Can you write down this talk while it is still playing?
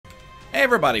Hey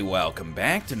everybody, welcome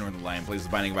back to Northernlion Plays the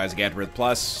Binding of Isaac AFTERBIRTH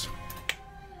Plus.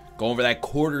 Go over that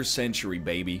quarter century,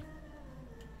 baby.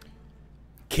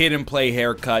 Kid and play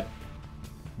haircut.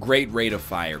 Great rate of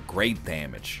fire. Great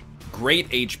damage. Great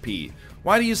HP.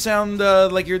 Why do you sound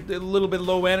like you're a little bit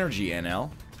low energy,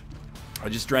 NL? I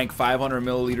just drank 500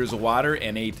 milliliters of water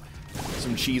and ate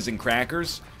some cheese and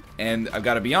crackers. And I've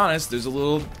got to be honest, there's a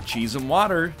little cheese and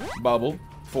water bubble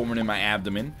forming in my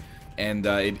abdomen. And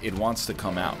it wants to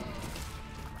come out.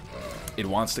 It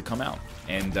wants to come out,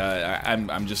 and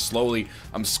I'm just slowly,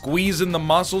 I'm squeezing the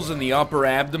muscles in the upper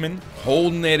abdomen,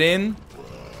 holding it in,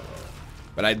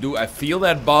 but I feel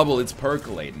that bubble, it's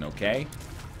percolating, okay?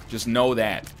 Just know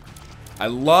that. I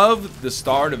love the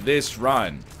start of this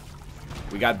run.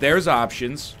 We got There's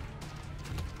Options,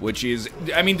 which is,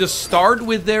 I mean, to start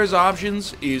with There's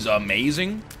Options is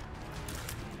amazing.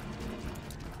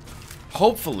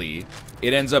 Hopefully,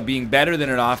 it ends up being better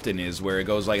than it often is, where it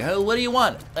goes like, oh, what do you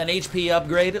want? An HP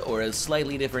upgrade or a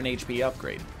slightly different HP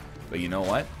upgrade? But you know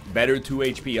what? Better 2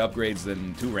 HP upgrades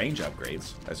than 2 range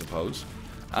upgrades, I suppose.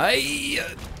 I'm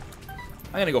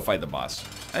gonna go fight the boss.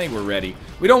 I think we're ready.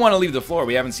 We don't want to leave the floor.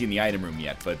 We haven't seen the item room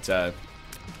yet, but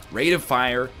rate of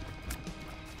fire,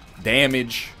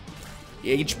 damage,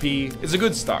 HP is a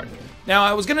good start. Now,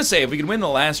 I was gonna say, if we can win the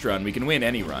last run, we can win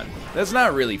any run. That's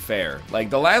not really fair.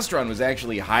 Like, the last run was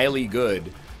actually highly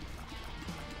good.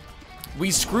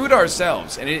 We screwed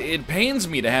ourselves, and it pains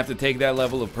me to have to take that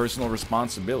level of personal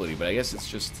responsibility, but I guess it's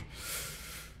just...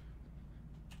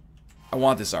 I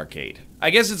want this arcade. I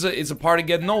guess it's a part of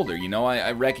getting older, you know?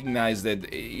 I recognize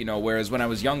that, you know, whereas when I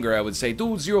was younger, I would say,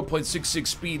 dude, 0.66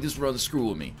 speed, this run's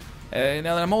screwing me.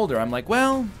 Now that I'm older, I'm like,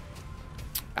 well...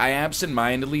 I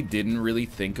absentmindedly didn't really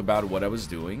think about what I was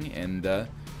doing, and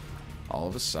all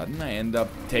of a sudden I end up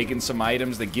taking some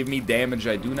items that give me damage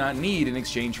I do not need in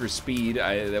exchange for speed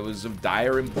that was of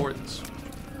dire importance.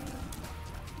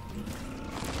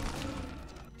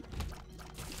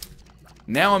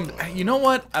 Now you know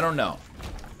what? I don't know.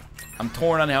 I'm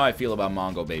torn on how I feel about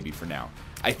Mongo Baby for now.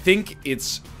 I think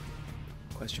it's...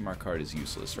 Question mark card is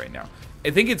useless right now. I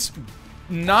think it's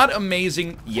not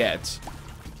amazing yet.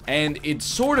 And it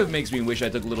sort of makes me wish I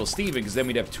took Little Steven, because then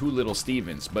we'd have 2 Little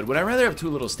Stevens. But would I rather have 2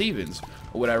 Little Stevens,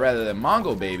 or would I rather that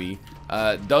Mongo Baby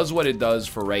does what it does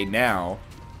for right now,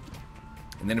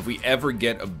 and then if we ever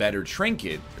get a better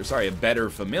trinket, or sorry, a better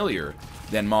familiar,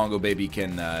 then Mongo Baby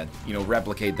can, you know,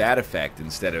 replicate that effect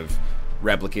instead of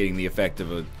replicating the effect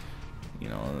of a, you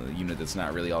know, a unit that's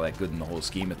not really all that good in the whole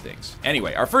scheme of things.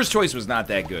 Anyway, our first choice was not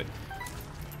that good.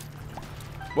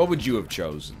 What would you have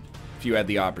chosen? If you had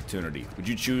the opportunity, would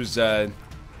you choose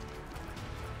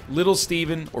Little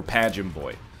Steven or Pageant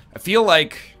Boy? I feel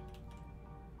like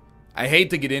I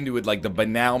hate to get into it, like the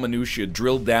banal minutia,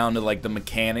 drilled down to like the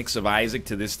mechanics of Isaac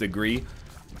to this degree.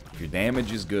 If your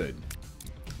damage is good,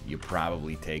 you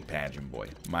probably take Pageant Boy.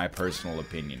 My personal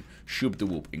opinion. Shoop de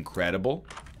whoop, incredible,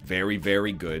 very,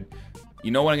 very good.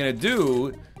 You know what I'm gonna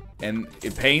do, and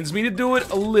it pains me to do it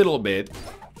a little bit.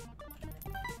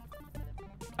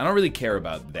 I don't really care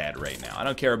about that right now. I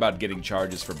don't care about getting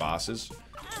charges for bosses.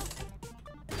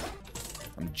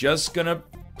 I'm just gonna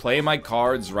play my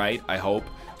cards right, I hope.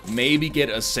 Maybe get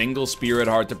a single Spirit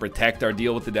Heart to protect our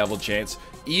Deal with the Devil chance.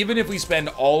 Even if we spend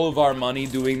all of our money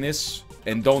doing this,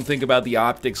 and don't think about the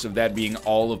optics of that being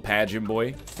all of Pageant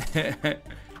Boy.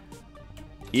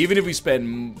 Even if we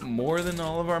spend more than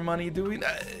all of our money doing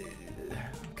that...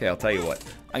 Okay, I'll tell you what.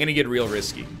 I'm gonna get real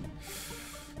risky.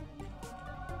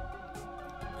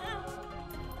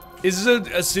 Is this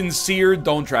a sincere,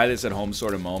 don't try this at home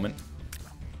sort of moment?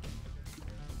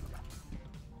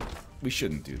 We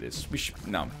shouldn't do this. We should,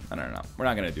 no, no. We're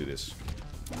not gonna do this.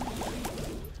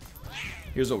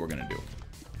 Here's what we're gonna do.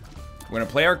 We're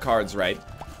gonna play our cards right.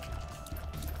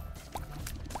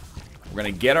 We're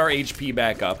gonna get our HP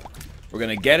back up. We're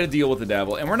gonna get a Deal with the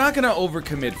Devil, and we're not gonna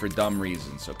overcommit for dumb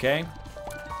reasons, okay?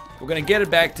 We're gonna get it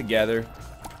back together.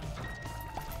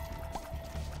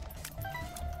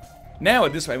 Now,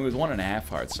 at this point, with 1.5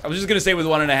 hearts. I was just going to say with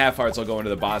 1.5 hearts, I'll go into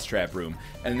the boss trap room.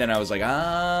 And then I was like,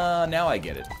 ah, now I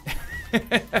get it.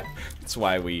 That's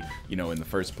why we, you know, in the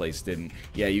first place didn't.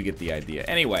 Yeah, you get the idea.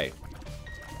 Anyway.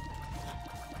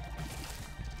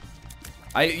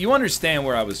 You understand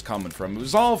where I was coming from. It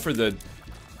was all for the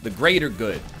greater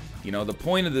good. You know, the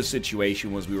point of the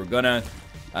situation was we were going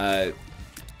to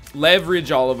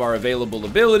leverage all of our available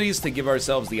abilities to give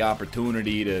ourselves the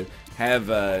opportunity to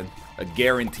have... a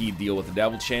guaranteed Deal with the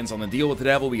Devil chance. On the Deal with the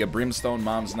Devil, we get Brimstone,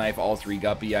 Mom's Knife, all 3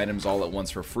 Guppy items all at once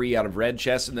for free out of red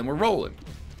chests, and then we're rolling.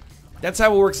 That's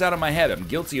how it works out in my head. I'm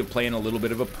guilty of playing a little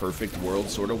bit of a perfect world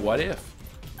sort of what if.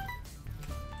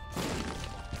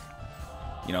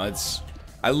 You know,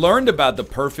 I learned about the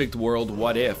perfect world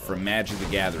what if from Magic the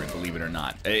Gathering, believe it or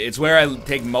not. It's where I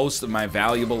take most of my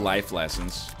valuable life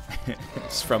lessons.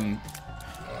 It's from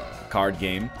a card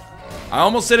game. I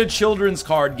almost said a children's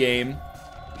card game.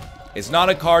 It's not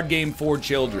a card game for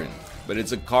children, but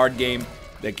it's a card game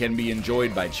that can be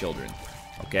enjoyed by children.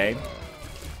 Okay?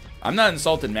 I'm not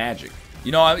insulting Magic.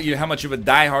 You know how much of a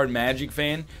diehard Magic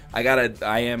fan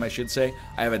I should say.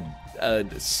 I have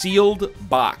a sealed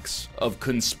box of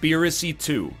Conspiracy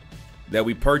 2 that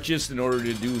we purchased in order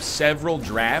to do several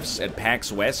drafts at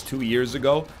PAX West 2 years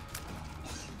ago.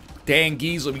 Dan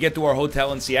Giesling, we get to our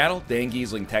hotel in Seattle, Dan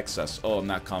Giesling texts us, oh, I'm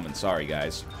not coming, sorry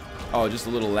guys. Oh, just a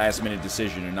little last minute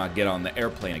decision to not get on the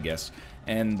airplane, I guess.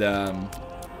 And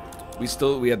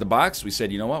we had the box, we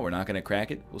said, you know what, we're not going to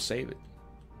crack it, we'll save it.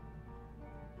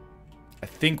 I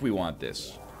think we want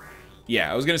this.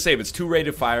 Yeah, I was going to say, if it's 2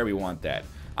 rated fire, we want that.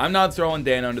 I'm not throwing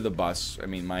Dan under the bus. I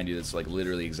mean, mind you, that's like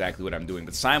literally exactly what I'm doing.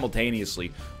 But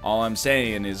simultaneously, all I'm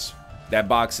saying is that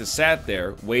box has sat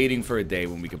there waiting for a day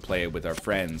when we can play it with our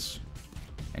friends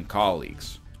and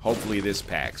colleagues. Hopefully this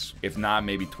PAX. If not,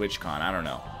 maybe TwitchCon. I don't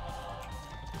know.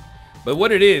 But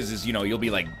what it is, you know, you'll be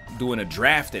like doing a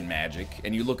draft in Magic,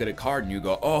 and you look at a card and you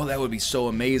go, oh, that would be so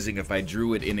amazing if I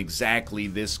drew it in exactly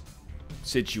this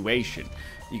situation.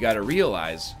 You got to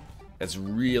realize that's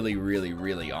really, really,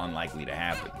 really unlikely to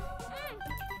happen.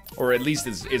 Or at least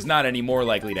it's not any more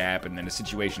likely to happen than a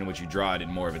situation in which you draw it in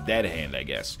more of a dead hand, I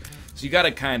guess. So you got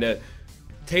to kind of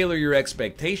tailor your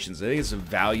expectations. I think it's a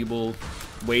valuable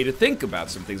way to think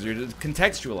about some things, or to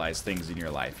contextualize things in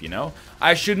your life, you know?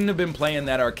 I shouldn't have been playing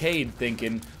that arcade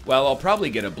thinking, well, I'll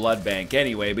probably get a blood bank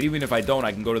anyway, but even if I don't,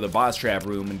 I can go to the boss trap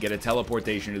room and get a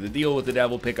teleportation to the deal with the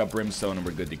devil, pick up Brimstone, and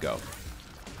we're good to go.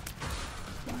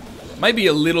 Might be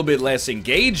a little bit less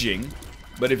engaging,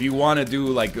 but if you want to do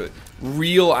like a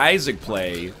real Isaac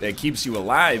play that keeps you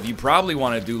alive, you probably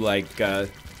want to do like,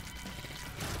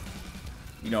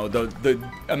 you know,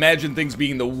 imagine things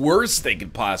being the worst they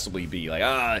could possibly be.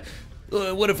 Like,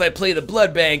 what if I play the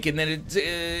blood bank and then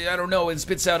it, I don't know, it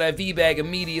spits out IV bag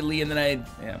immediately and then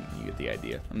yeah, you get the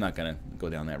idea. I'm not gonna go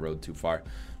down that road too far.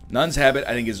 Nun's Habit,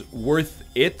 I think, is worth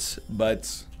it,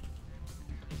 but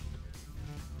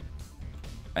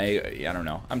I don't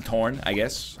know. I'm torn, I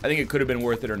guess. I think it could have been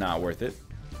worth it or not worth it.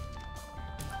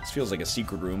 This feels like a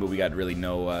secret room, but we got really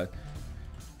no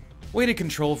way to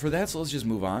control for that, so let's just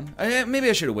move on. Maybe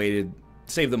I should have waited,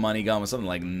 saved the money, gone with something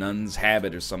like Nun's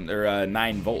Habit or something, or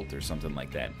 9 Volt or something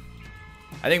like that.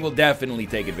 I think we'll definitely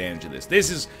take advantage of this.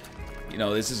 This is, you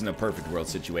know, this isn't a perfect world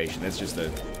situation. That's just a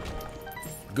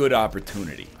good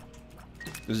opportunity.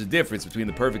 There's a difference between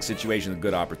the perfect situation and the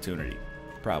good opportunity.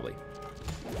 Probably.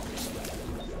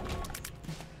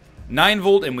 9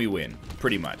 Volt and we win,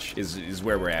 pretty much, is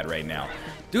where we're at right now.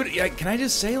 Dude, can I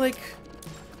just say, like,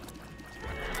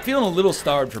 feeling a little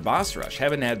starved for boss rush.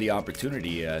 Haven't had the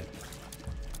opportunity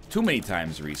too many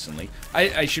times recently.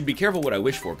 I should be careful what I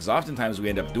wish for, because oftentimes we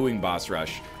end up doing boss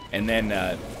rush, and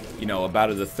then, you know, about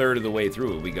a third of the way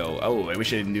through it, we go, oh, I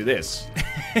wish I didn't do this.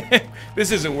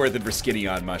 This isn't worth it for Skinny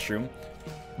on Mushroom.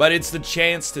 But it's the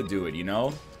chance to do it, you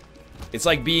know? It's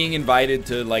like being invited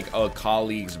to, like, a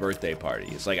colleague's birthday party.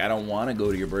 It's like, I don't want to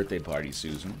go to your birthday party,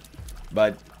 Susan.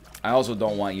 But I also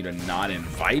don't want you to not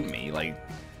invite me. Like,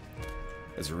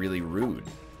 that's really rude.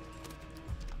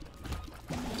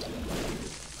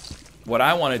 What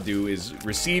I want to do is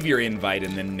receive your invite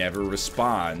and then never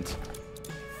respond.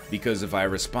 Because if I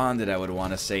responded, I would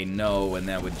want to say no, and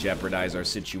that would jeopardize our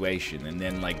situation. And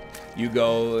then, like, you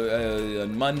go,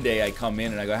 on Monday, I come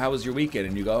in, and I go, how was your weekend?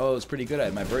 And you go, oh, it was pretty good. I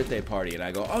had my birthday party. And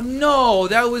I go, oh, no,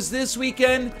 that was this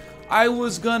weekend? I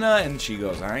was gonna... And she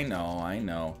goes, I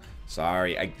know.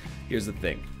 Sorry. Here's the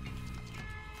thing.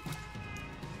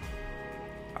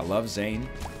 I love Zane.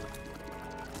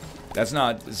 That's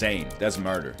not Zane. That's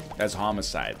murder. That's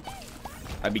homicide.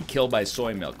 I'd be killed by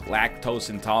soy milk.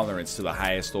 Lactose intolerance to the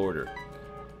highest order.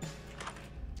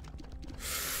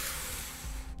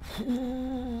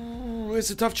 It's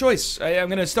a tough choice. I'm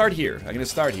going to start here.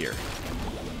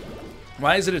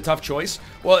 Why is it a tough choice?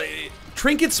 Well,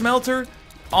 Trinket Smelter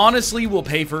honestly will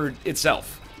pay for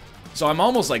itself. So I'm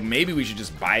almost like, maybe we should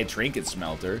just buy Trinket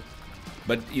Smelter.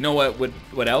 But you know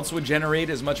what else would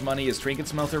generate as much money as Trinket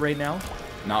Smelter right now?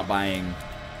 Not buying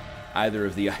either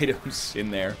of the items in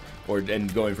there.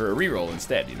 And going for a reroll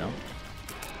instead, you know?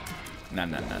 Nah.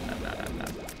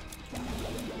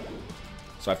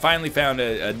 So I finally found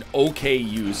an okay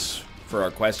use for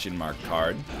our question mark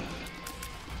card.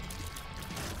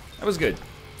 That was good.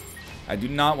 I do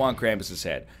not want Krampus's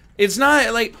head. It's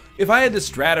not, like, if I had to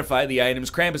stratify the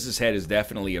items, Krampus's head is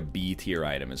definitely a B tier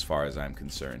item as far as I'm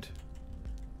concerned.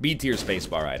 B tier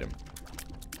spacebar item.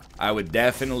 I would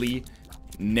definitely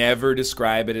never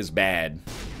describe it as bad.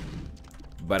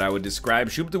 But I would describe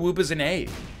Shoop the Whoop as an A.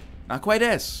 Not quite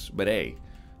S, but A.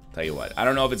 Tell you what, I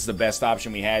don't know if it's the best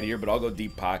option we had here, but I'll go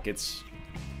deep pockets.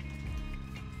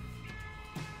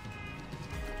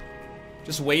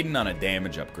 Just waiting on a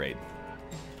damage upgrade.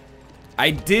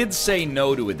 I did say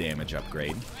no to a damage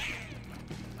upgrade,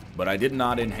 but I did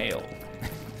not inhale.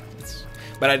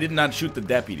 But I did not shoot the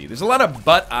deputy. There's a lot of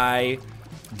but I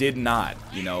did not,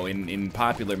 you know, in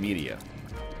popular media.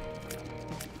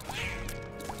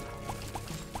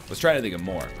 Let's try to think of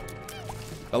more.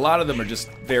 A lot of them are just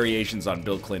variations on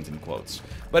Bill Clinton quotes.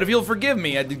 But if you'll forgive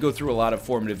me, I did go through a lot of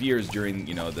formative years during,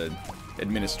 you know, the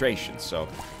administration. So,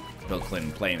 Bill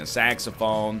Clinton playing a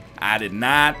saxophone. I did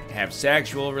not have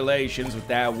sexual relations with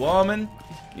that woman,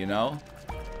 you know.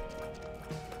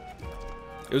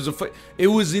 It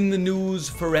was in the news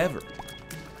forever.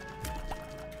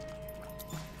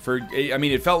 I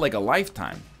mean, it felt like a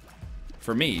lifetime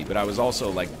for me, but I was also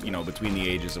like, you know, between the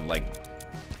ages of like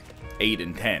 8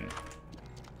 and 10.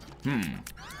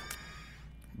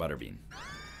 Butterbean.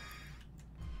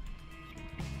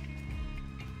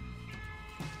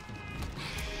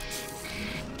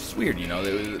 It's weird, you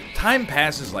know, time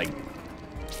passes like...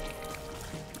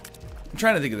 I'm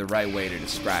trying to think of the right way to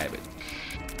describe it.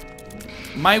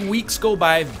 My weeks go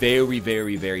by very,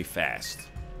 very, very fast.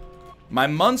 My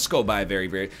months go by very,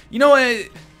 very... You know what?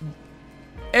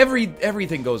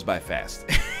 Everything goes by fast.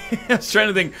 I was trying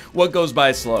to think what goes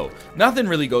by slow. Nothing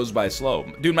really goes by slow.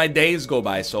 Dude, my days go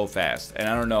by so fast. And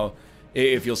I don't know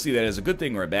if you'll see that as a good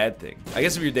thing or a bad thing. I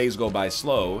guess if your days go by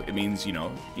slow, it means, you know,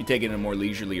 you take it in a more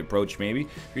leisurely approach maybe.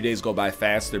 If your days go by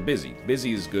fast, they're busy.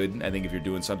 Busy is good, I think, if you're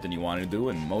doing something you want to do.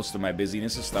 And most of my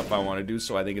busyness is stuff I want to do,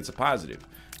 so I think it's a positive.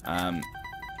 I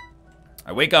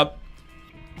wake up,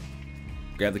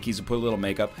 grab the keys and put a little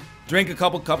makeup, drink a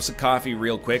couple cups of coffee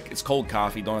real quick. It's cold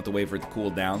coffee, don't have to wait for it to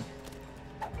cool down.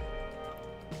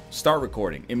 Start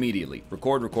recording immediately.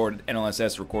 Record,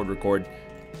 NLSS, record,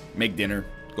 make dinner,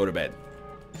 go to bed.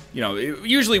 You know,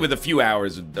 usually with a few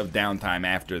hours of downtime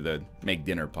after the make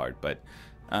dinner part, but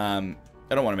I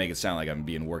don't want to make it sound like I'm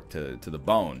being worked to the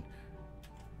bone.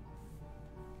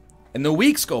 And the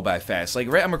weeks go by fast. Like,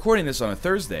 I'm recording this on a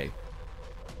Thursday,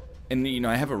 and, you know,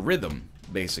 I have a rhythm,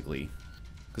 basically.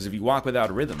 Because if you walk without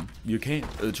a rhythm, you can't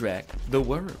attract the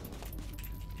world.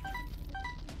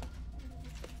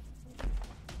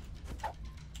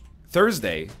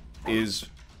 Thursday is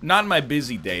not my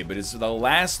busy day, but it's the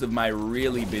last of my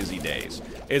really busy days.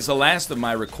 It's the last of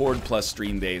my record plus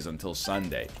stream days until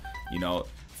Sunday. You know,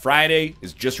 Friday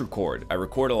is just record. I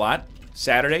record a lot.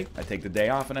 Saturday, I take the day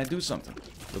off and I do something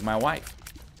with my wife.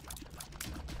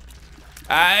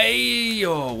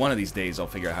 One of these days I'll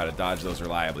figure out how to dodge those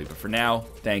reliably, but for now,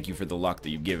 thank you for the luck that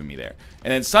you've given me there.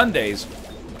 And then Sundays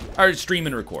are stream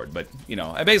and record, but, you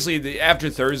know, I basically, after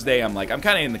Thursday, I'm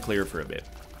kind of in the clear for a bit.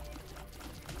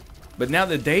 But now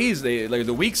the days,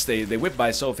 the weeks, they whip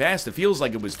by so fast, it feels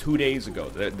like it was 2 days ago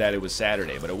that it was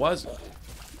Saturday, but it wasn't.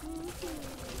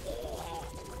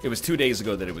 It was 2 days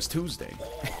ago that it was Tuesday.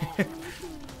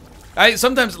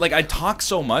 Sometimes, like, I talk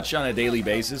so much on a daily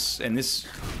basis, and this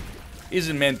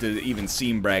isn't meant to even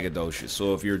seem braggadocious.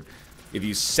 So if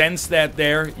you sense that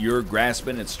there, you're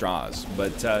grasping at straws.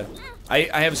 But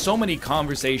I have so many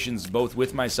conversations both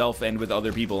with myself and with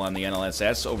other people on the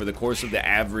NLSS over the course of the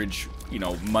average, you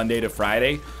know, Monday to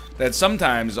Friday, that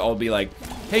sometimes I'll be like,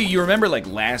 hey, you remember like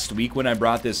last week when I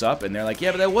brought this up? And they're like,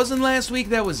 yeah, but that wasn't last week,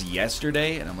 that was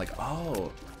yesterday. And I'm like,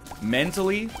 oh,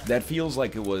 mentally, that feels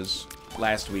like it was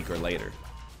last week or later.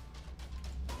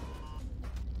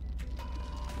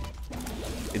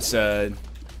 It's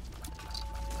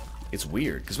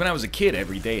weird, because when I was a kid,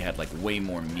 every day had like way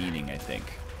more meaning, I think.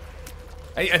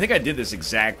 I think I did this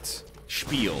exact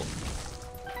spiel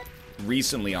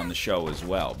recently on the show as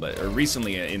well, or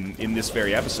recently in this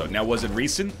very episode. Now, was it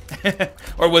recent?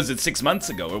 Or was it 6 months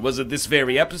ago? Or was it this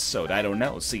very episode? I don't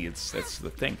know. See, that's the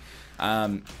thing.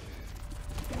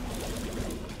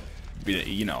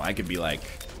 You know, I could be like,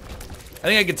 I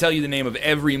think I could tell you the name of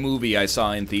every movie I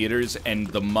saw in theaters and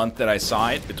the month that I saw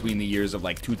it between the years of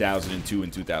like 2002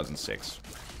 and 2006.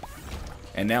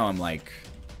 And now I'm like,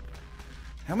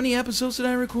 how many episodes did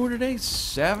I record today?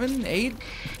 7? 8?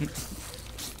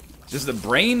 Just the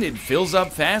brain, it fills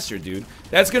up faster, dude.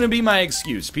 That's gonna be my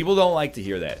excuse. People don't like to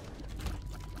hear that.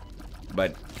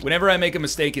 But whenever I make a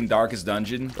mistake in Darkest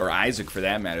Dungeon, or Isaac for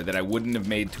that matter, that I wouldn't have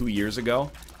made 2 years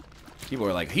ago, people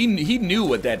are like, he knew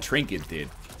what that trinket did.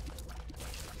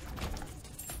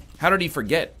 How did he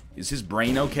forget? Is his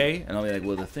brain okay? And I'll be like,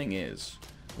 well, the thing is,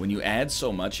 when you add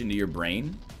so much into your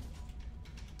brain,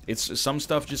 It's some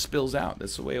stuff just spills out.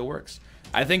 That's the way it works.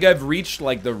 I think I've reached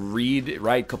like the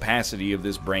read-write capacity of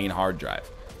this brain hard drive.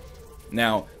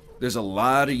 Now, there's a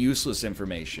lot of useless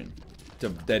information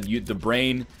that the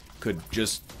brain could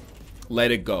just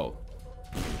let it go.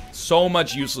 So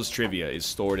much useless trivia is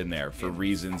stored in there for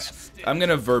reasons. I'm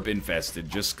gonna verb infested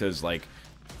just because, like,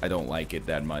 I don't like it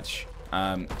that much.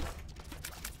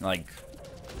 Like,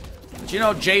 but you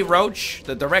know, Jay Roach,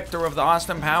 the director of the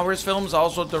Austin Powers films,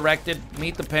 also directed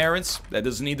Meet the Parents. That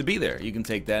doesn't need to be there. You can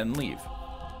take that and leave.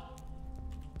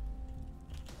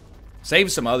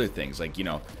 Save some other things, like, you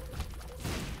know,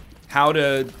 how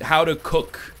to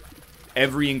cook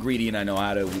every ingredient I know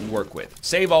how to work with.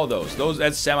 Save all those.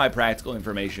 That's semi-practical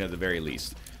information at the very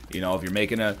least. You know, if you're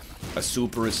making a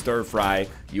soup or a stir fry,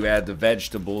 you add the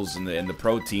vegetables and the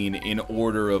protein in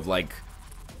order of, like,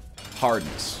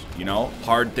 hardness. You know,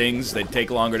 hard things that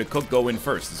take longer to cook go in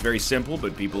first. It's very simple,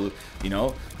 but people, you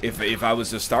know, if I was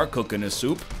to start cooking a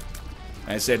soup,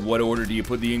 I said, what order do you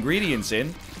put the ingredients in?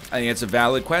 I think it's a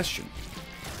valid question.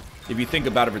 If you think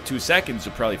about it for 2 seconds,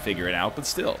 you'll probably figure it out, but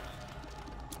still.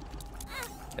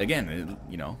 Again,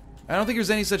 you know, I don't think there's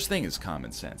any such thing as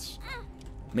common sense.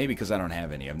 Maybe because I don't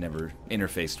have any. I've never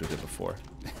interfaced with it before.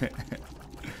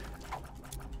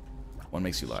 One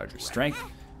makes you larger. Strength.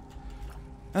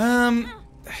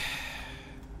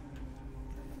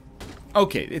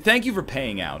 Okay, thank you for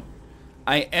paying out.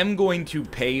 I am going to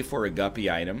pay for a Guppy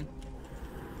item.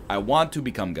 I want to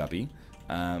become Guppy.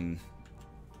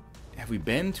 Have we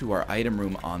been to our item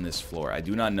room on this floor? I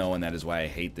do not know, and that is why I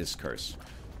hate this curse.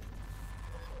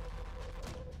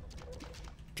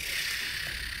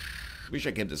 Wish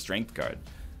I kept the strength card.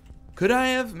 Could I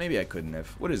have? Maybe I couldn't have.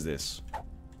 What is this?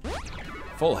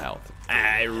 Full health.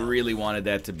 I really wanted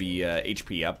that to be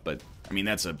HP up, but I mean,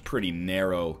 that's a pretty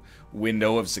narrow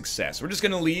window of success. We're just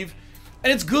gonna leave,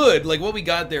 and it's good. Like, what we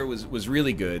got there was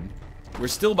really good. We're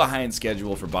still behind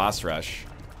schedule for boss rush,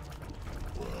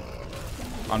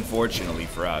 unfortunately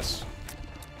for us.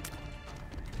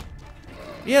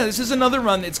 Yeah, this is another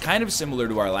run. It's kind of similar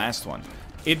to our last one.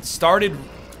 It started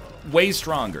way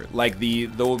stronger. Like, the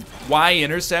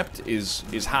Y-intercept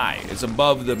is high. It's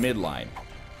above the midline.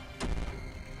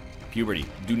 Puberty.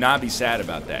 Do not be sad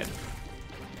about that.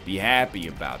 Be happy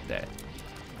about that.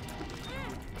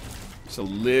 It's a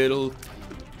little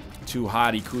too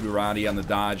hotty cooterati on the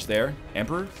dodge there.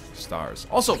 Emperor? Stars.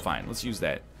 Also fine. Let's use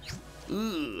that.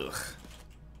 Ugh.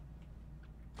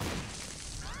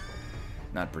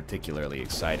 Not particularly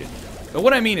excited. But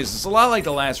what I mean is, it's a lot like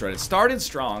the last run. It started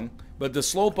strong, but the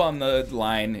slope on the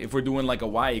line, if we're doing like a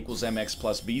Y equals MX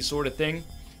plus B sort of thing,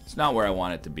 it's not where I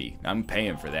want it to be. I'm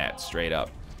paying for that, straight up.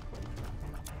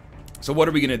 So what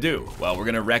are we gonna do? Well, we're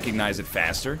gonna recognize it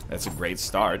faster. That's a great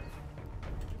start.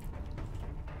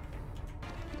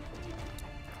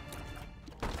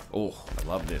 Oh, I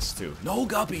love this too. No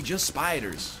Guppy, just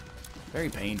spiders. Very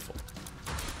painful.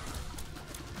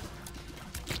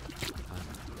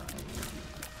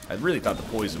 I really thought the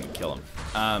poison would kill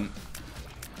him.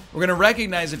 We're gonna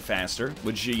recognize it faster,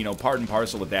 which, you know, part and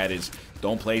parcel with that is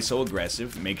don't play so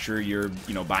aggressive. Make sure you're,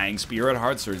 you know, buying Spirit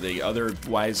Hearts or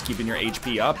otherwise keeping your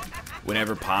HP up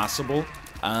whenever possible.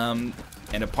 And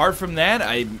apart from that,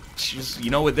 I just,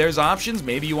 you know, with there's options,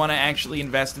 maybe you want to actually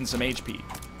invest in some HP.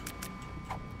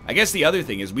 I guess the other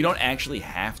thing is we don't actually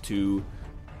have to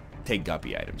take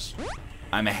Guppy items.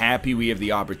 I'm happy we have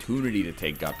the opportunity to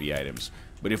take Guppy items.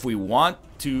 But if we want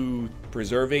to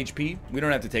preserve HP, we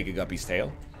don't have to take a Guppy's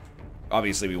Tail.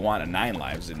 Obviously, we want a 9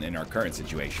 lives in our current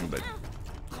situation, but,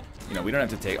 you know, we don't have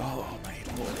to take... Oh, my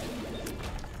lord.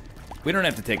 We don't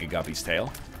have to take a Guppy's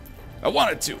Tail. I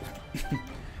wanted to.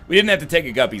 We didn't have to take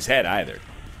a Guppy's Head either.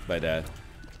 But,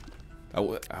 I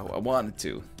wanted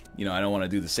to. You know, I don't want to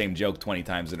do the same joke 20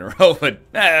 times in a row, but,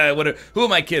 who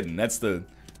am I kidding? That's kind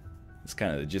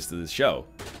of the gist of the show.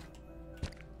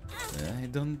 I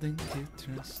don't think you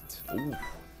trust... Ooh.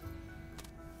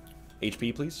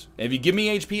 HP, please. If you give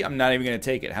me HP, I'm not even going to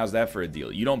take it. How's that for a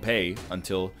deal? You don't pay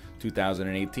until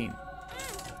 2018.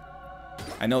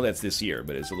 I know that's this year,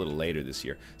 but it's a little later this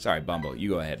year. Sorry, Bumbo. You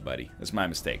go ahead, buddy. That's my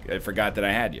mistake. I forgot that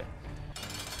I had you.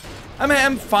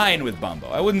 I'm fine with Bumbo.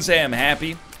 I wouldn't say I'm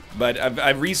happy, but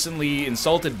I've recently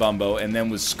insulted Bumbo and then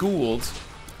was schooled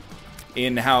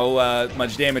in how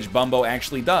much damage Bumbo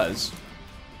actually does.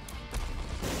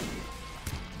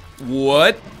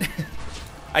 What?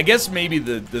 I guess maybe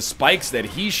the spikes that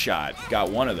he shot got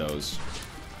one of those.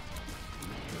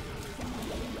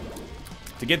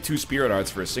 To get 2 Spirit Hearts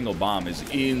for a single bomb is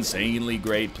insanely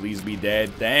great. Please be dead.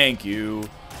 Thank you.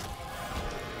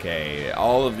 Okay,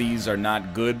 all of these are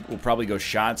not good. We'll probably go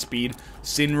shot speed.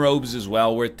 Sin Robes as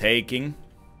well worth taking.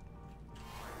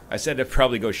 I said to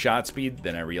probably go shot speed,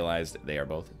 then I realized they are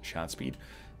both shot speed.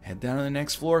 Head down to the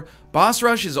next floor. Boss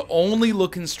Rush is only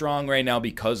looking strong right now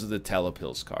because of the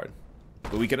Telepills card.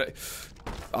 But we could...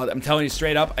 I'm telling you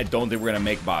straight up, I don't think we're going to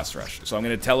make Boss Rush. So I'm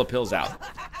going to Telepills out.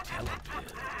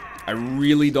 I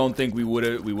really don't think we would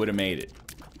have made it.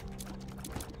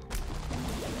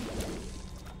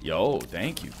 Yo,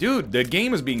 thank you. Dude, the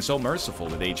game is being so merciful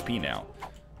with HP now.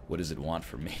 What does it want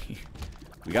from me?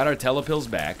 We got our Telepills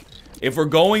back. If we're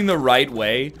going the right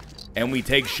way, and we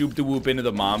take Shoop de Whoop into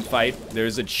the mom fight,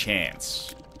 there's a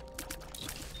chance.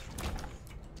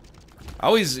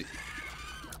 You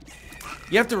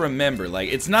have to remember, like,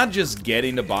 it's not just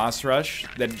getting the boss rush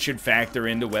that should factor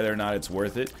into whether or not it's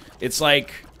worth it. It's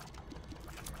like...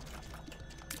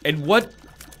 And what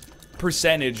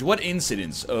percentage, what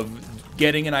incidence of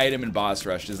getting an item in boss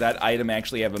rush does that item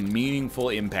actually have a meaningful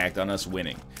impact on us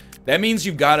winning? That means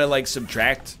you've got to, like,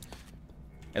 subtract...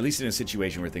 At least in a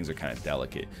situation where things are kind of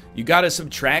delicate. You gotta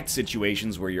subtract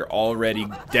situations where you're already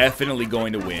definitely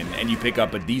going to win and you pick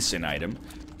up a decent item.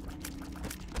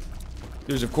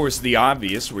 There's, of course, the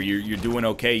obvious where you're doing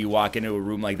okay, you walk into a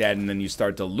room like that and then you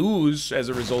start to lose as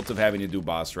a result of having to do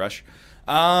boss rush.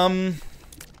 I'm,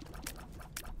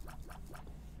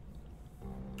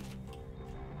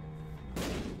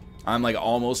 like,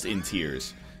 almost in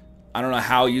tears. I don't know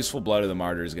how useful Blood of the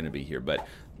Martyr is going to be here, but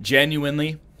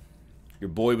genuinely... Your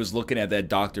boy was looking at that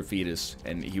Dr. Fetus,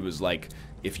 and he was like,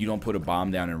 if you don't put a bomb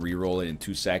down and re-roll it in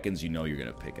 2 seconds, you know you're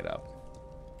going to pick it up.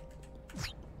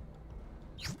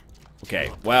 Okay,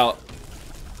 well,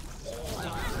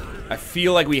 I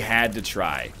feel like we had to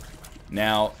try.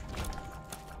 Now,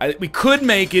 we could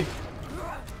make it.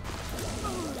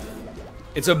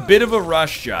 It's a bit of a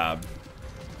rush job.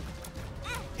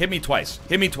 Hit me twice.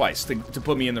 Hit me twice to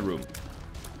put me in the room.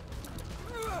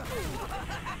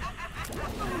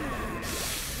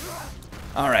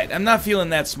 Alright, I'm not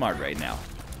feeling that smart right now.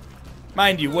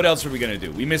 Mind you, what else are we gonna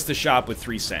do? We missed the shop with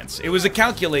 3 cents. It was a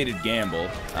calculated gamble.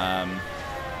 I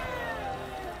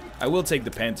will take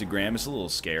the pentagram. It's a little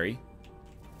scary.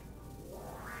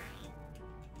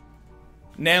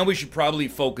 Now we should probably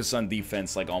focus on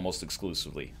defense, like, almost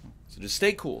exclusively. So just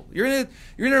stay cool. You're in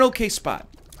an okay spot.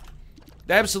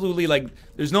 Absolutely, like,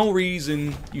 there's no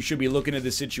reason you should be looking at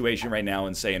this situation right now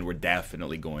and saying we're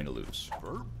definitely going to lose.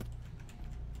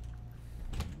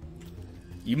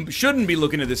 You shouldn't be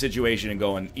looking at the situation and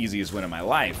going, easiest win of my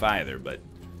life, either, but...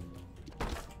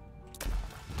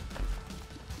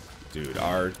 Dude,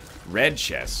 our red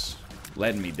chests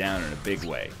letting me down in a big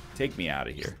way. Take me out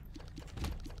of here.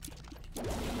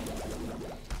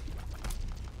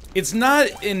 It's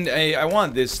not in a... I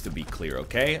want this to be clear,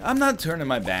 okay? I'm not turning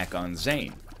my back on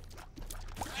Zane.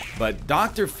 But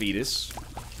Dr. Fetus...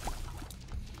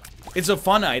 It's a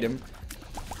fun item.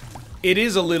 It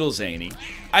is a little zany.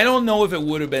 I don't know if it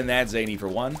would have been that zany for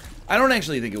one. I don't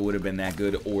actually think it would have been that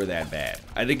good or that bad.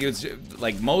 I think it's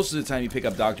like most of the time you pick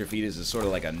up Dr. Fetus is sort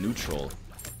of like a neutral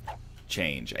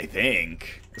change, I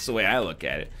think. That's the way I look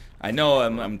at it. I know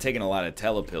I'm taking a lot of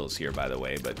Telepills here, by the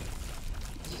way, but...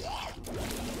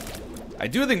 I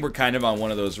do think we're kind of on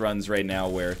one of those runs right now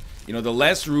where, you know, the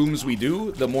less rooms we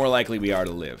do, the more likely we are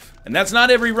to live. And that's not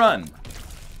every run.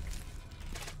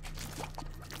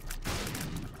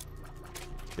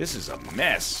 This is a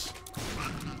mess.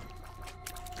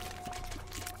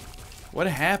 What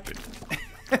happened?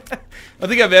 I don't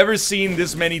think I've ever seen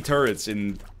this many turrets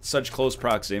in such close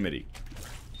proximity.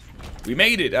 We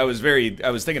made it. I was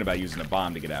thinking about using a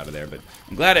bomb to get out of there, but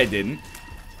I'm glad I didn't.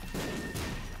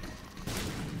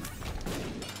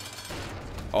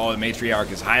 Oh, the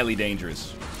matriarch is highly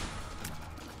dangerous.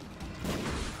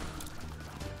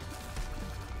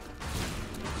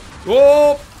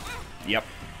 Whoa! Yep.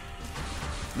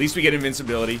 At least we get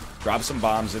invincibility. Drop some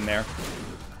bombs in there.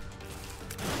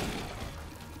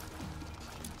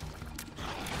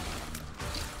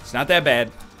 It's not that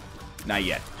bad. Not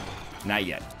yet. Not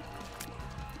yet.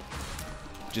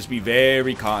 Just be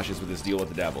very cautious with this deal with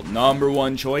the devil. Number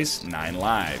 1 choice, 9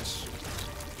 lives.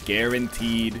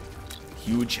 Guaranteed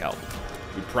huge help.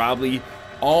 We probably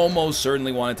almost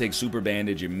certainly want to take super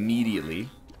bandage immediately.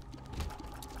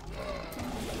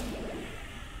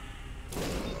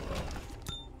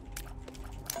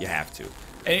 You have to.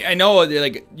 And I know,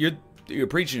 like, you're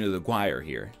preaching to the choir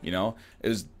here, you know? It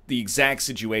was the exact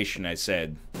situation I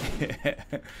said.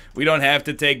 We don't have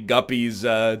to take Guppy's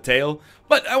tail,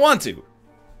 but I want to.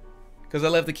 Because I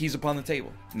left the keys upon the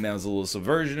table. And that was a little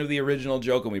subversion of the original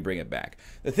joke, and we bring it back.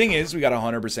 The thing is, we got a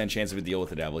 100% chance of a deal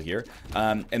with the devil here.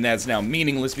 And that's now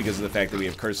meaningless because of the fact that we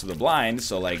have Curse of the Blind.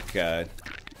 So, like,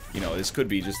 you know, this could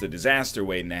be just a disaster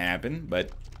waiting to happen,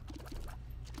 but...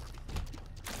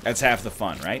 That's half the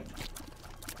fun, right?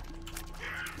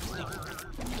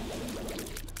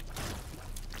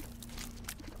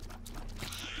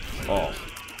 Oh.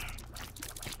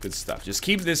 Good stuff. Just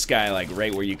keep this guy, like,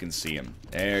 right where you can see him.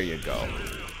 There you go.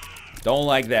 Don't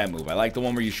like that move. I like the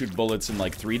one where you shoot bullets in,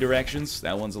 like, 3 directions.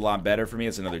 That one's a lot better for me.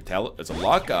 It's another it's a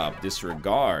lock-up.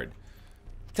 Disregard.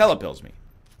 Telepills me.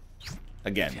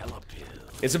 Again.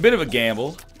 It's a bit of a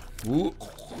gamble. Ooh.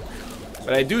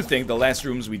 But I do think the less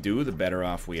rooms we do, the better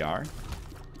off we are.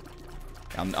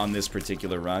 On this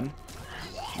particular run.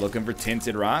 Looking for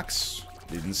tinted rocks.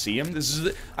 Didn't see him. This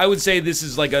is, I would say this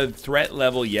is like a threat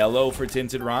level yellow for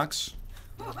tinted rocks.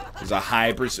 There's a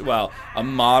high well, a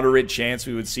moderate chance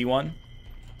we would see one.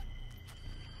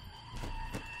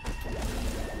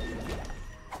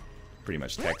 Pretty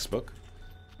much textbook.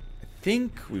 I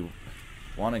think we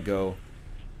want to go...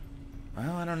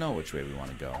 Well, I don't know which way we want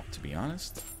to go, to be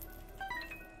honest.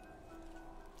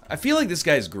 I feel like this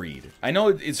guy's greed. I know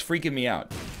it's freaking me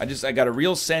out. I got a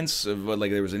real sense of, like,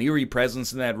 there was an eerie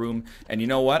presence in that room. And you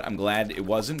know what? I'm glad it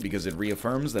wasn't, because it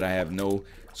reaffirms that I have no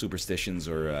superstitions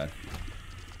or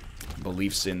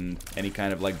beliefs in any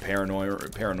kind of, like,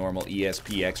 paranormal,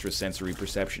 ESP, extrasensory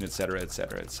perception, etc.,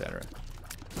 etc., etc.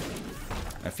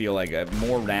 I feel like I'm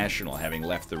more rational having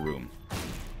left the room.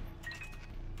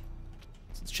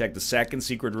 Let's check the second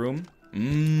secret room.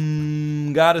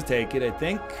 Gotta take it, I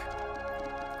think.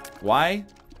 Why?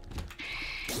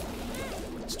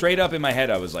 Straight up in my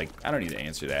head, I was like, I don't need to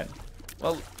answer that.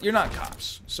 Well, you're not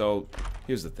cops, so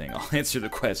here's the thing. I'll answer the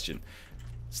question.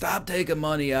 Stop taking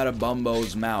money out of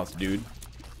Bumbo's mouth, dude.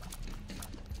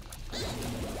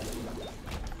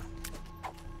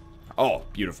 Oh,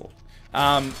 beautiful.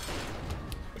 Well,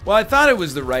 I thought it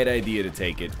was the right idea to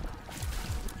take it.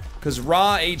 Because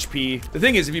raw HP... The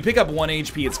thing is, if you pick up 1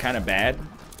 HP, it's kind of bad.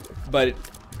 But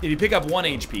if you pick up 1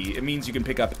 HP, it means you can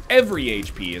pick up every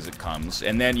HP as it comes.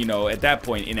 And then, you know, at that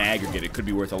point, in aggregate, it could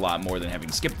be worth a lot more than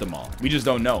having skipped them all. We just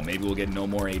don't know. Maybe we'll get no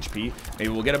more HP. Maybe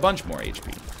we'll get a bunch more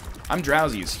HP. I'm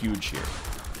drowsy is huge here.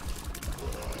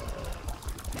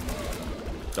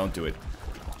 Don't do it.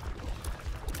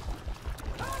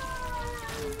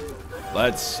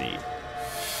 Let's see.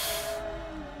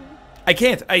 I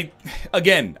can't.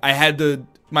 Again, I had to...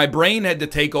 My brain had to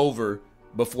take over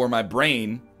before my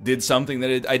brain did something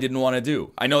that I didn't want to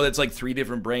do. I know that's like 3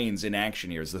 different brains in action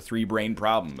here. It's the 3-brain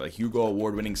problem. A Hugo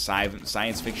Award-winning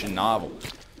science fiction novel.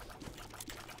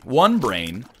 One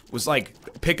brain was like,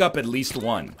 pick up at least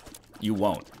 1. You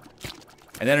won't.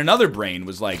 And then another brain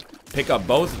was like, pick up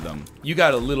both of them. You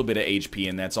got a little bit of HP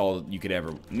and that's all you could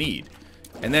ever need.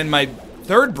 And then my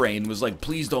third brain was like,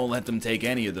 please don't let them take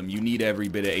any of them. You need every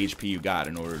bit of HP you got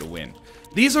in order to win.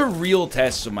 These are real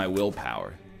tests of my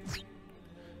willpower.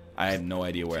 I have no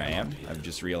idea where I am. I've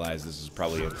just realized this is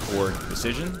probably a poor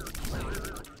decision.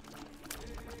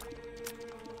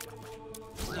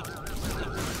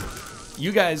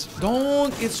 You guys,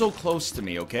 don't get so close to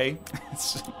me, okay?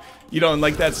 You don't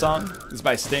like that song? It's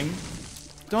by Sting.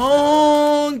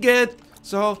 Don't get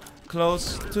so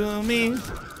close to me.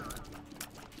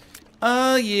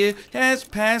 A year has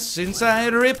passed since I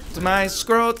ripped my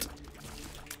scrot.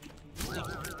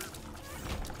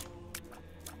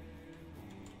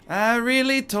 I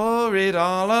really tore it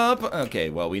all up. Okay,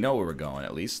 well, we know where we're going,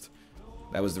 at least.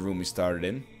 That was the room we started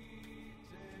in.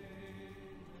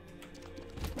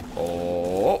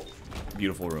 Oh,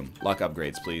 beautiful room. Luck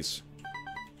upgrades, please.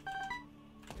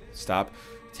 Stop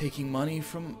taking money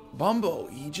from Bumbo.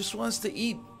 He just wants to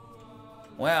eat.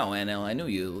 Wow, NL, I knew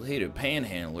you hated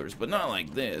panhandlers, but not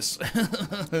like this.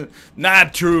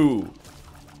 Not true.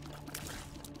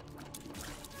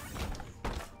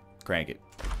 Crank it.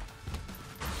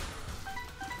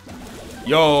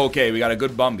 Yo, okay, we got a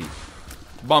good Bumby.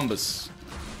 Bumbus.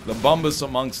 The Bumbus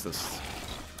amongst us.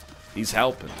 He's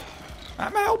helping.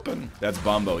 I'm helping. That's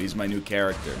Bumbo. He's my new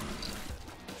character.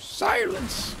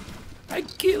 Silence. I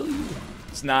kill you.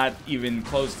 It's not even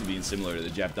close to being similar to the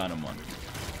Jeff Dunham one.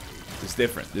 It's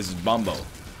different. This is Bumbo,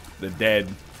 the dead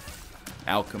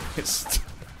alchemist.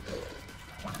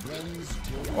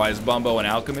 Why is Bumbo an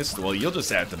alchemist? Well, you'll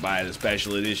just have to buy the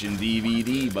special edition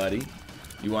DVD, buddy.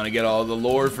 You want to get all the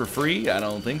lore for free? I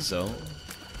don't think so.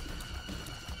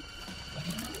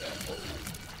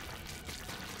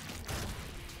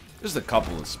 Just a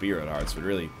couple of spirit hearts would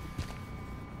really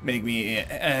make me a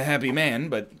happy man,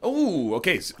 but... Oh,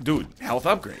 okay, dude, health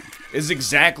upgrade. This is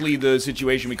exactly the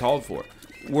situation we called for.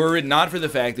 Were it not for the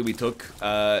fact that we took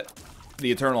the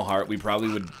Eternal Heart, we probably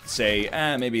would say,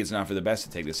 maybe it's not for the best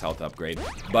to take this health upgrade.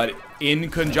 But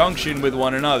in conjunction with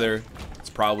one another,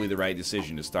 it's probably the right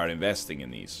decision to start investing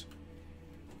in these.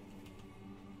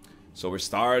 So we're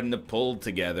starting to pull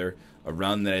together a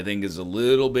run that I think is a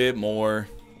little bit more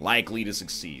likely to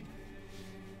succeed.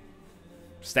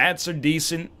 Stats are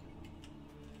decent.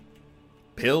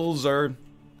 Pills are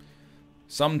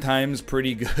sometimes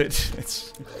pretty good.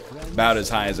 It's about as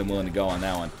high as I'm willing to go on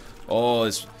that one. Oh,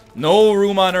 no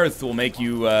room on earth will make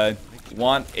you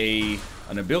want an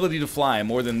ability to fly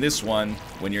more than this one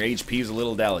when your HP is a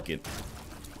little delicate.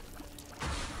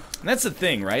 And that's the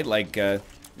thing, right? Like, you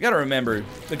gotta remember,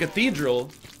 the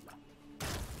Cathedral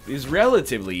is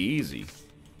relatively easy.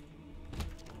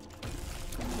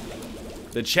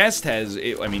 The chest has,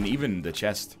 I mean, even the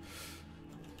chest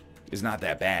is not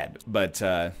that bad, but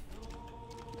the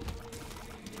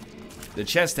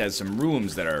chest has some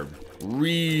rooms that are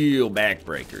real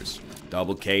backbreakers.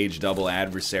 Double cage, double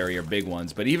adversary are big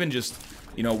ones, but even just,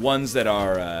 you know, ones that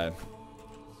are,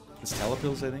 it's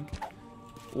telepills, I think?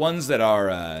 Ones that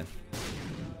are,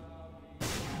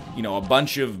 you know, a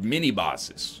bunch of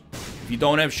mini-bosses. If you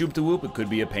don't have Shoop to Whoop, it could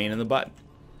be a pain in the butt.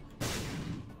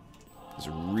 There's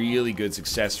a really good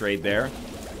success rate there.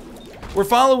 We're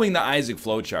following the Isaac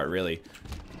flowchart, really.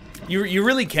 You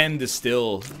really can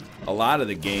distill a lot of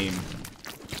the game.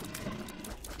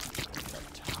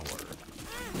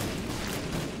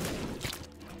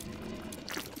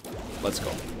 Let's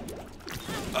go.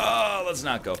 Oh, let's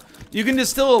not go. You can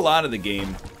distill a lot of the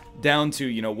game down to,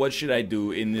 you know, what should I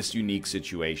do in this unique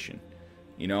situation?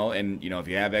 You know, and, you know, if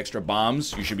you have extra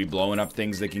bombs, you should be blowing up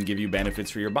things that can give you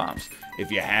benefits for your bombs.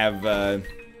 If you have,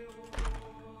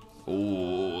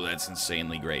 oh, that's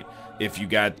insanely great. If you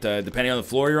got, depending on the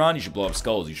floor you're on, you should blow up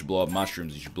skulls, you should blow up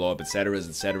mushrooms, you should blow up etceteras,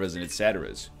 etceteras, and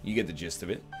etceteras. You get the gist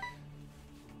of it.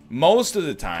 Most of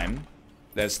the time,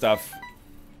 that stuff,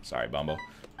 sorry, Bumbo.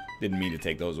 Didn't mean to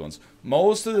take those ones.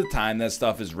 Most of the time, that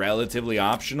stuff is relatively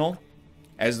optional.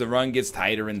 As the run gets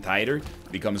tighter and tighter,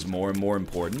 it becomes more and more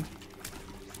important.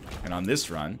 And on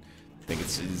this run, I think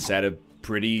it's at a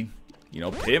pretty, you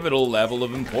know, pivotal level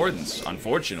of importance,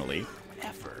 unfortunately.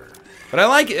 But I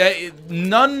like it.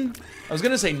 I was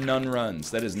going to say none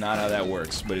runs. That is not how that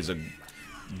works. But it's a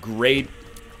great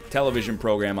television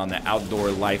program on the Outdoor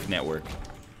Life Network.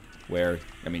 Where,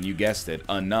 I mean, you guessed it,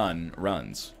 a nun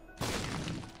runs.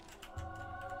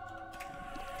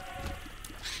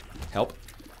 Help.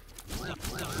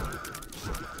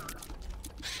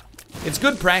 It's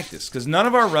good practice, because none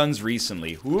of our runs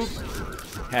recently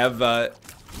have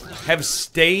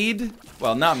stayed,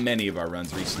 well, not many of our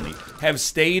runs recently, have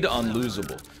stayed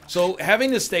unlosable. So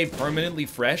having to stay permanently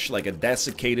fresh, like a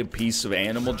desiccated piece of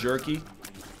animal jerky,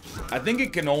 I think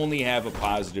it can only have a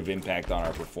positive impact on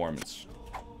our performance.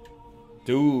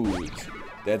 Dude,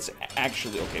 that's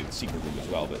actually, okay, the secret room as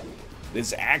well, but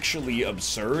it's actually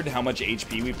absurd how much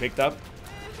HP we picked up.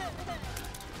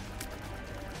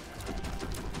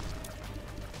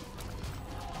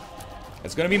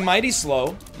 It's gonna be mighty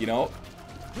slow, you know.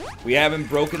 We haven't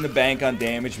broken the bank on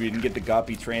damage. We didn't get the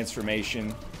Guppy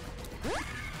transformation.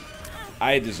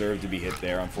 I deserve to be hit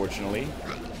there, unfortunately.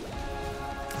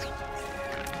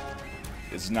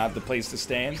 It's not the place to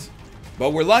stand.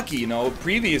 But we're lucky, you know.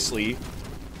 Previously,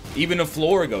 even a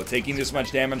floor ago, taking this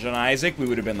much damage on Isaac, we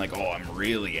would have been like, oh, I'm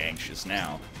really anxious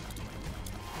now.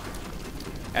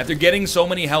 After getting so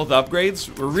many health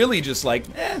upgrades, we're really just like,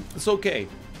 it's okay.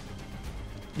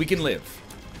 We can live.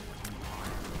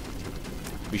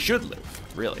 We should live,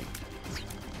 really.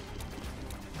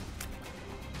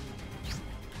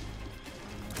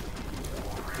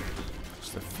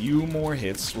 Just a few more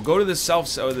hits. We'll go to the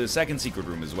second secret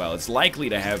room as well. It's likely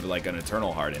to have like an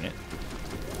eternal heart in it.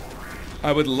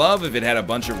 I would love if it had a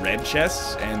bunch of red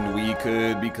chests and we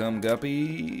could become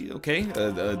Guppy. Okay,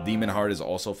 a demon heart is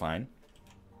also fine.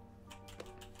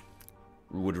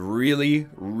 Would really,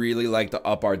 really like to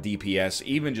up our DPS.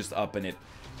 Even just upping it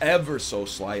ever so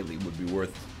slightly would be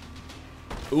worth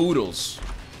oodles.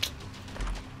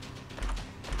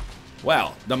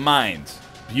 Wow, the mind.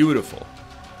 Beautiful.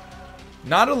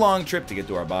 Not a long trip to get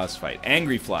to our boss fight.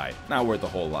 Angry Fly, not worth a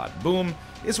whole lot. Boom,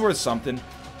 it's worth something.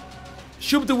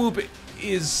 Shoop the Whoop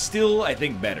is still, I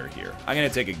think, better here. I'm going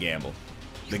to take a gamble.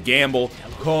 The gamble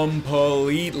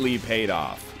completely paid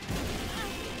off.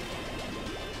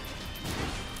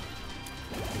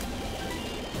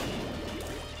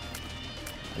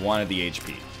 Wanted the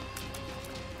HP.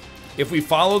 If we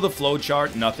follow the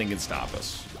flowchart, nothing can stop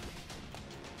us.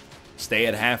 Stay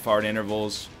at half-heart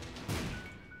intervals.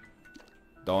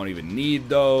 Don't even need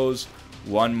those.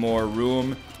 One more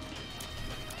room.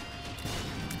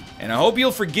 And I hope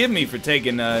you'll forgive me for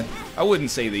taking, I wouldn't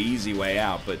say the easy way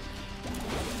out, but,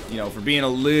 you know, for being a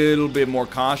little bit more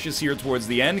cautious here towards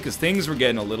the end, because things were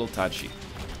getting a little touchy.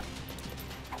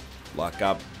 Luck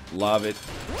up. Love it.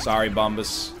 Sorry,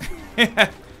 Bumbus.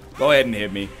 Go ahead and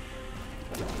hit me.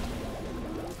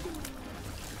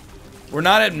 We're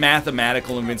not at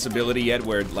mathematical invincibility yet,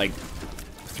 where, like,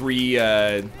 3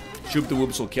 Shoop the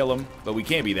Whoops will kill him, but we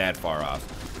can't be that far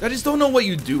off. I just don't know what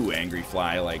you do, Angry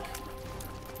Fly, like,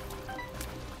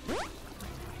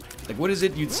 what is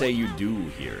it you'd say you do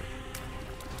here?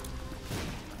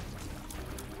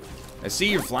 I see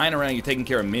you're flying around, you're taking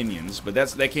care of minions, but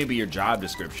that can't be your job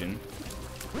description.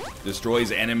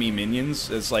 Destroys enemy minions?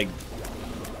 It's like,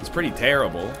 it's pretty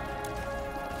terrible.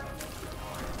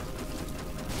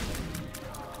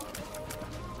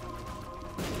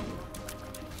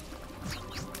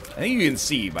 I think you can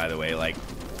see, by the way, like,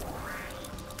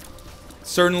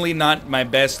 certainly not my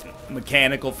best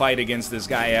mechanical fight against this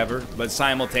guy ever, but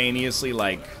simultaneously,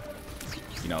 like,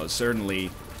 you know, certainly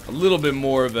a little bit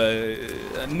more of a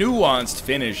nuanced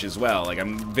finish as well. Like,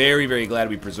 I'm very, very glad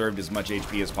we preserved as much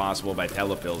HP as possible by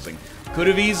telepilsing. Could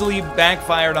have easily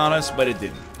backfired on us, but it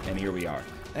didn't. And here we are.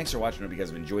 Thanks for watching. I hope you guys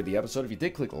have enjoyed the episode. If you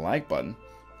did, click the like button.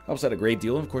 Helps out a great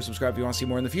deal. And, of course, subscribe if you want to see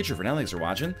more in the future. For now, thanks for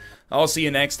watching. I'll see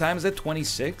you next time. Is that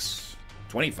 26?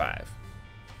 25.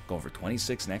 Going for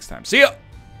 26 next time. See ya!